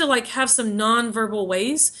have to have some nonverbal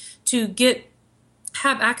ways to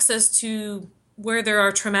have access to where there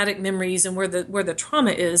are traumatic memories and where the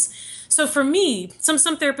trauma is. So for me, some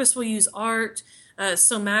therapists will use art,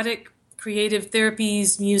 somatic, creative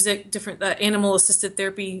therapies, music, different animal-assisted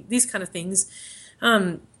therapy, these kind of things.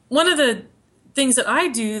 One of the things that I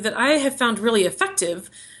do that I have found really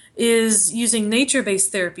effective is using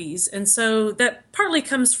nature-based therapies. And so that partly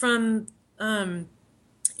comes from,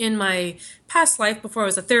 in my past life, before I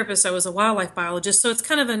was a therapist, I was a wildlife biologist. So it's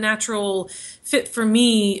kind of a natural fit for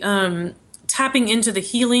me, tapping into the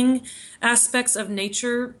healing aspects of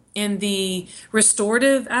nature and the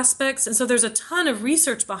restorative aspects. And so there's a ton of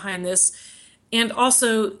research behind this. And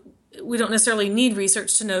also, we don't necessarily need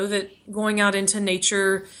research to know that going out into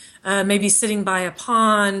nature, maybe sitting by a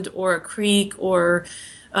pond or a creek, or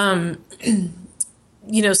some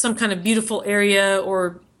kind of beautiful area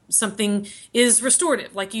or something, is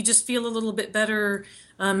restorative. Like, you just feel a little bit better,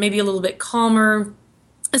 maybe a little bit calmer.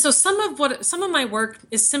 And so some of my work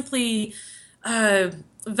is simply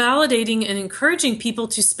validating and encouraging people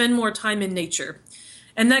to spend more time in nature.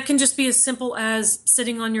 And that can just be as simple as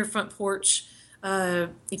sitting on your front porch.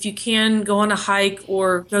 If you can, go on a hike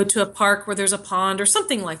or go to a park where there's a pond or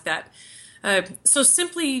something like that. So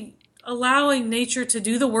simply allowing nature to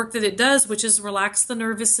do the work that it does, which is relax the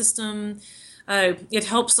nervous system. It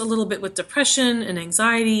helps a little bit with depression and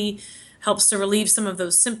anxiety, helps to relieve some of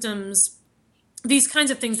those symptoms, these kinds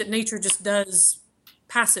of things that nature just does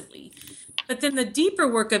passively. But then the deeper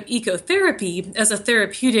work of ecotherapy as a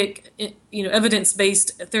therapeutic,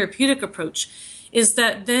 evidence-based therapeutic approach, is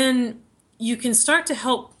that then you can start to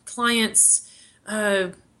help clients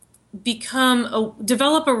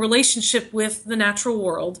develop a relationship with the natural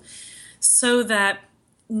world, so that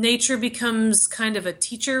nature becomes kind of a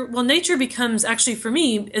teacher. Well, nature becomes, actually for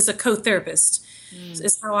me, is a co-therapist,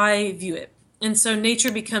 is how I view it. And so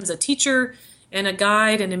nature becomes a teacher and a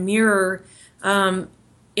guide and a mirror. And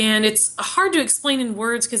it's hard to explain in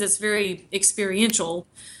words because it's very experiential.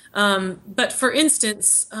 But for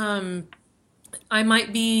instance, I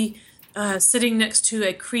might be sitting next to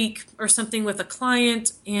a creek or something with a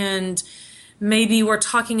client, and maybe we're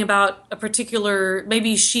talking about a particular,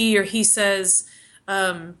 maybe she or he says,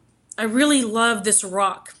 I really love this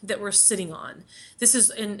rock that we're sitting on. This is,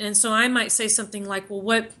 and so I might say something like,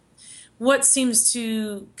 well, what seems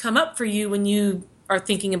to come up for you when you are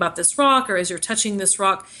thinking about this rock, or as you're touching this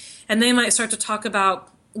rock? And they might start to talk about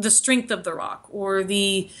the strength of the rock, or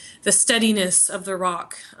the steadiness of the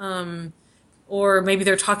rock. Or maybe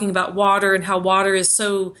they're talking about water and how water is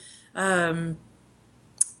so,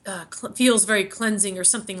 feels very cleansing, or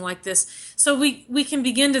something like this. So we can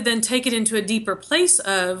begin to then take it into a deeper place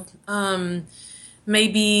of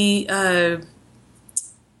maybe,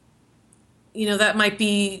 that might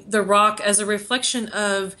be the rock as a reflection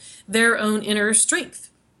of their own inner strength,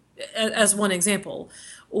 as one example.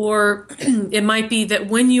 Or it might be that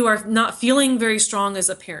when you are not feeling very strong as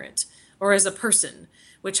a parent or as a person,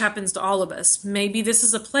 which happens to all of us, maybe this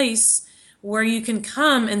is a place where you can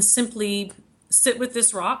come and simply sit with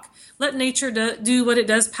this rock, let nature do what it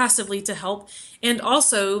does passively to help, and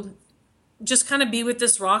also just kind of be with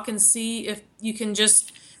this rock and see if you can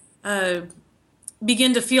just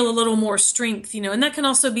begin to feel a little more strength, and that can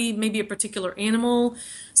also be maybe a particular animal.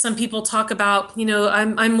 Some people talk about,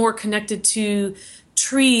 I'm more connected to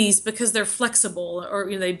trees because they're flexible, or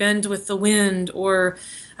they bend with the wind, or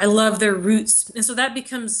I love their roots. And so that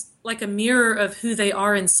becomes like a mirror of who they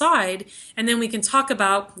are inside. And then we can talk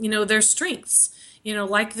about, their strengths,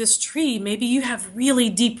 like this tree, maybe you have really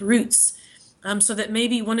deep roots. So that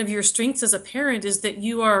maybe one of your strengths as a parent is that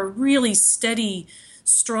you are a really steady,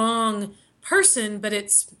 strong person, but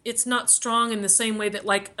it's not strong in the same way that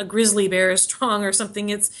like a grizzly bear is strong or something.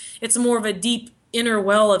 It's more of a deep inner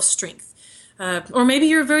well of strength. Or maybe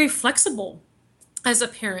you're very flexible as a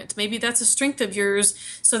parent. Maybe that's a strength of yours,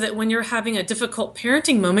 so that when you're having a difficult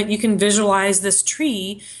parenting moment, you can visualize this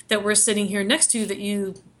tree that we're sitting here next to that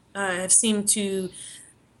you have seemed to,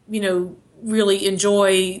 really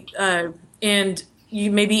enjoy, and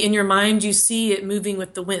you maybe in your mind you see it moving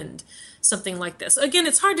with the wind, something like this. Again,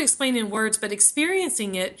 it's hard to explain in words, but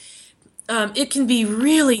experiencing it, it can be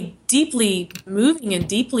really deeply moving and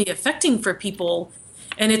deeply affecting for people.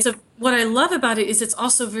 And what I love about it is it's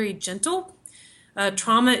also very gentle.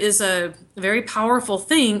 Trauma is a very powerful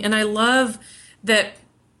thing, and I love that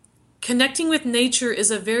connecting with nature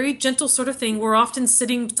is a very gentle sort of thing. We're often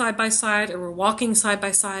sitting side by side, or we're walking side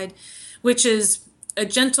by side, which is a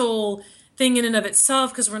gentle thing in and of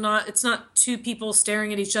itself, because it's not two people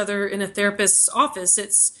staring at each other in a therapist's office.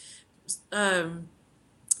 It's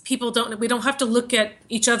we don't have to look at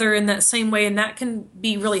each other in that same way, and that can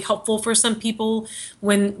be really helpful for some people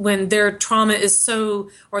when their trauma is so,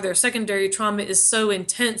 or their secondary trauma is so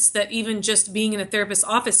intense that even just being in a therapist's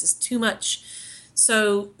office is too much.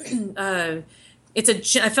 So I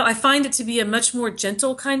find it to be a much more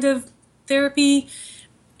gentle kind of therapy,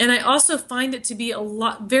 and I also find it to be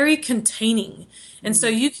very containing. And so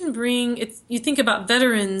you can you think about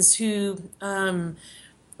veterans who,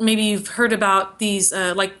 maybe you've heard about these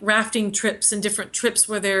like rafting trips and different trips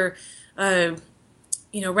where they're,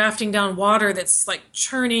 rafting down water that's like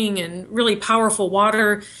churning and really powerful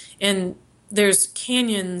water. And there's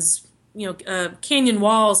canyons, canyon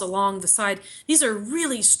walls along the side. These are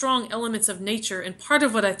really strong elements of nature. And part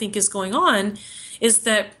of what I think is going on is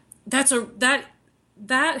that that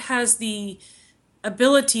has the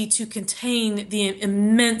ability to contain the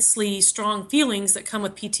immensely strong feelings that come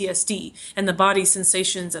with PTSD, and the body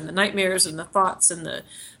sensations and the nightmares and the thoughts and the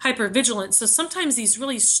hypervigilance. So sometimes these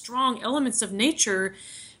really strong elements of nature,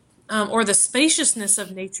 or the spaciousness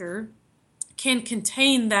of nature, can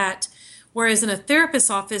contain that. Whereas in a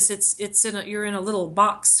therapist's office, you're in a little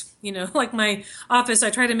box, like my office.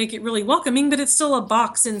 I try to make it really welcoming, but it's still a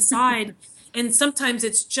box inside. And sometimes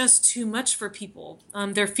it's just too much for people.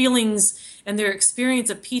 Their feelings and their experience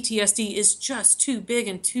of PTSD is just too big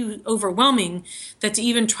and too overwhelming that to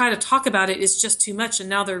even try to talk about it is just too much, and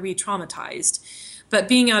now they're re-traumatized. But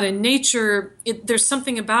being out in nature, there's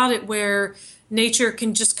something about it where nature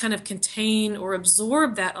can just kind of contain or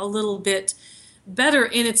absorb that a little bit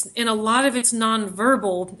better, and a lot of it's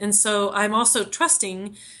nonverbal. And so I'm also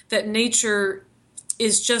trusting that nature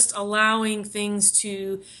is just allowing things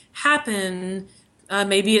to happen.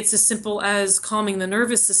 Maybe it's as simple as calming the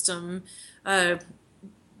nervous system,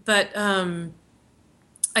 but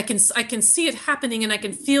I can see it happening, and I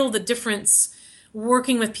can feel the difference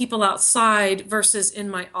working with people outside versus in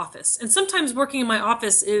my office. And sometimes working in my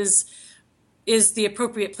office is the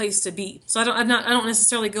appropriate place to be. So I don't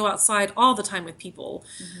necessarily go outside all the time with people.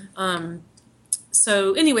 Mm-hmm.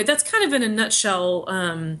 So anyway, that's kind of in a nutshell,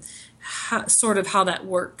 sort of how that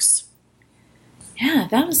works. Yeah,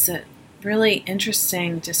 that was a really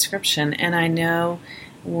interesting description, and I know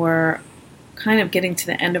we're kind of getting to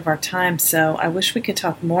the end of our time, so I wish we could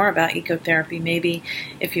talk more about ecotherapy. Maybe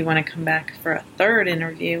if you want to come back for a third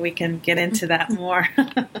interview, we can get into that more.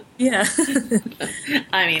 Yeah.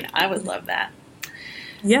 I mean, I would love that.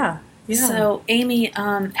 Yeah. So, Amy,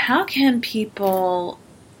 how can people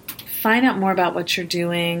find out more about what you're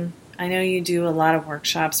doing? I know you do a lot of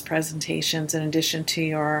workshops, presentations, in addition to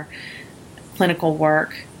your clinical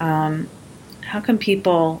work. How can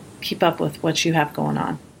people keep up with what you have going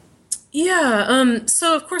on? Yeah,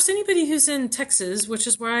 so of course anybody who's in Texas, which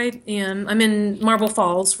is where I am, I'm in Marble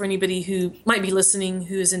Falls for anybody who might be listening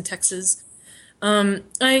who is in Texas.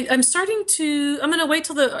 I'm starting to, I'm going to wait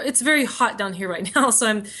till it's very hot down here right now, so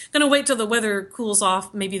I'm going to wait till the weather cools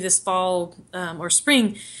off, maybe this fall or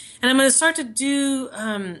spring. And I'm going to start to do,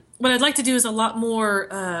 what I'd like to do is a lot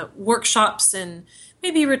more workshops and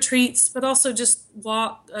maybe retreats, but also just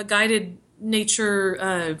guided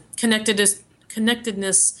nature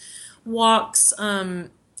connectedness walks.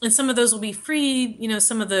 And some of those will be free.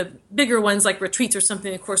 Some of the bigger ones like retreats or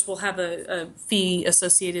something, of course, will have a fee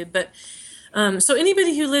associated. But so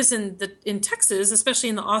anybody who lives in Texas, especially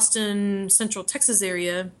in the Austin, Central Texas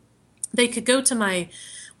area, they could go to my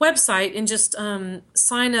website and just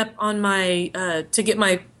sign up on my to get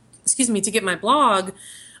my blog.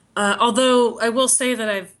 Although I will say that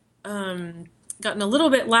I've gotten a little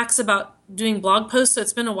bit lax about doing blog posts, so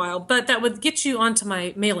it's been a while. But that would get you onto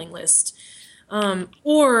my mailing list.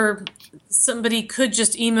 Or somebody could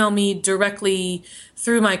just email me directly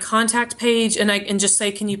through my contact page, and just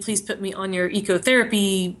say, can you please put me on your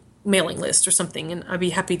ecotherapy mailing list or something, and I'd be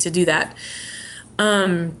happy to do that.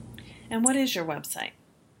 And what is your website?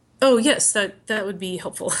 Oh, yes, that would be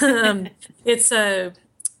helpful. It's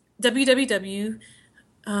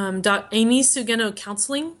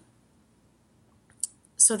www.amysugeno-counseling.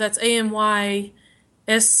 So that's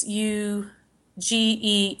AMYSUGENO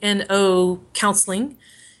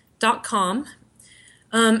counseling.com.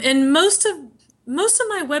 And most of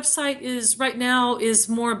my website is right now is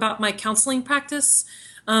more about my counseling practice.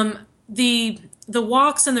 The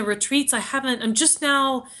walks and the retreats, I'm just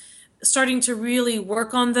now starting to really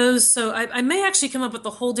work on those. So I may actually come up with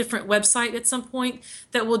a whole different website at some point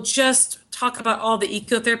that will just talk about all the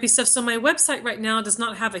ecotherapy stuff. So my website right now does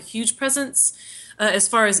not have a huge presence as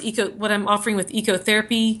far as what I'm offering with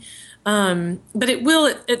ecotherapy. But it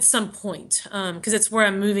will at some point, because it's where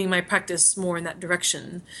I'm moving my practice more in that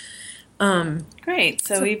direction. Great.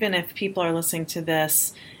 So even if people are listening to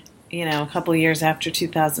this, a couple of years after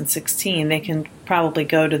 2016, they can probably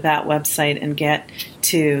go to that website and get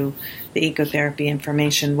to the ecotherapy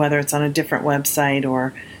information, whether it's on a different website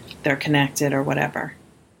or they're connected or whatever.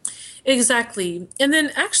 Exactly. And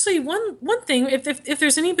then actually one thing, if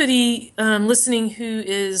there's anybody listening who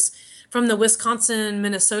is from the Wisconsin,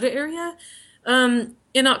 Minnesota area,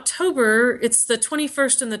 in October, it's the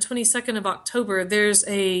 21st and the 22nd of October,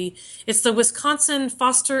 it's the Wisconsin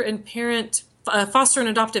Foster and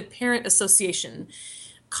Adoptive Parent Association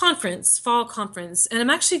fall conference. And I'm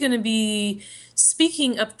actually going to be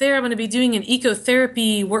speaking up there. I'm going to be doing an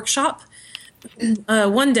ecotherapy workshop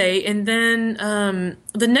one day. And then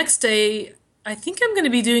the next day, I think I'm going to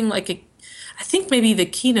be doing maybe the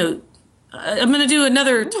keynote. I'm going to do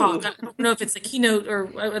another talk. I don't know if it's a keynote or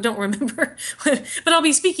I don't remember, but I'll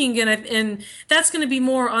be speaking again, and that's going to be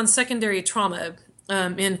more on secondary trauma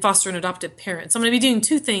in foster and adoptive parents. I'm going to be doing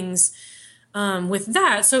two things with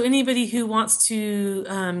that. So anybody who wants to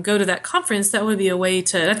go to that conference, that would be a way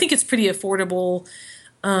I think it's pretty affordable.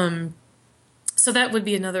 So that would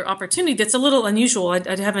be another opportunity that's a little unusual. I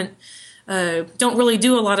don't really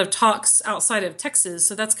do a lot of talks outside of Texas.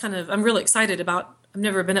 So that's I'm really excited about. I've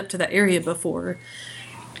never been up to that area before.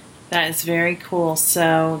 That is very cool.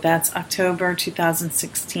 So that's October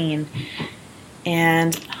 2016.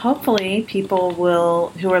 And hopefully people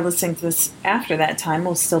who are listening to this after that time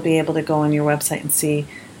will still be able to go on your website and see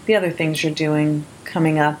the other things you're doing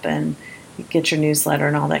coming up and get your newsletter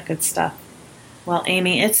and all that good stuff. Well,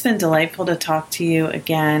 Amy, it's been delightful to talk to you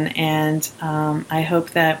again, and I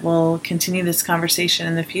hope that we'll continue this conversation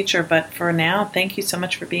in the future. But for now, thank you so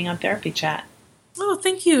much for being on Therapy Chat. Oh,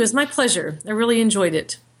 thank you. It's my pleasure. I really enjoyed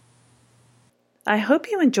it. I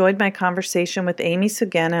hope you enjoyed my conversation with Amy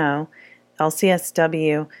Sugeno,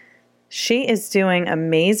 LCSW. She is doing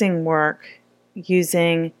amazing work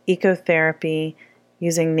using ecotherapy,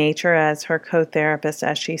 using nature as her co-therapist,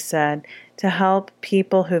 as she said, to help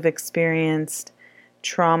people who've experienced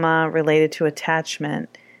trauma related to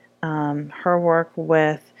attachment. Her work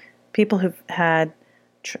with people who've had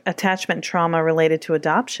attachment trauma related to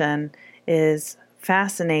adoption is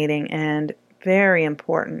fascinating and very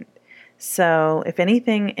important. So if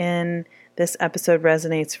anything in this episode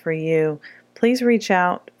resonates for you, please reach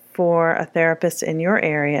out for a therapist in your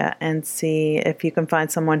area and see if you can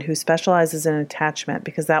find someone who specializes in attachment,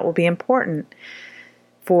 because that will be important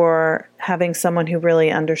for having someone who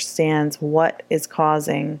really understands what is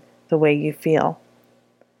causing the way you feel.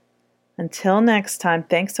 Until next time,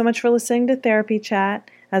 thanks so much for listening to Therapy Chat.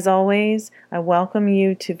 As always, I welcome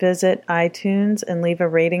you to visit iTunes and leave a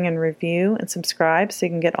rating and review and subscribe so you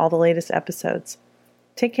can get all the latest episodes.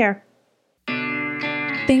 Take care.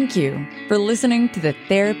 Thank you for listening to the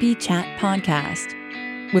Therapy Chat Podcast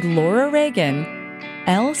with Laura Reagan,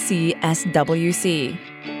 LCSWC.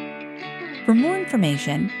 For more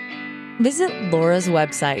information, visit Laura's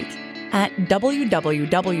website at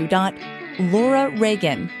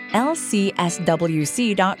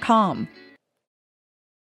www.laurareaganlcswc.com.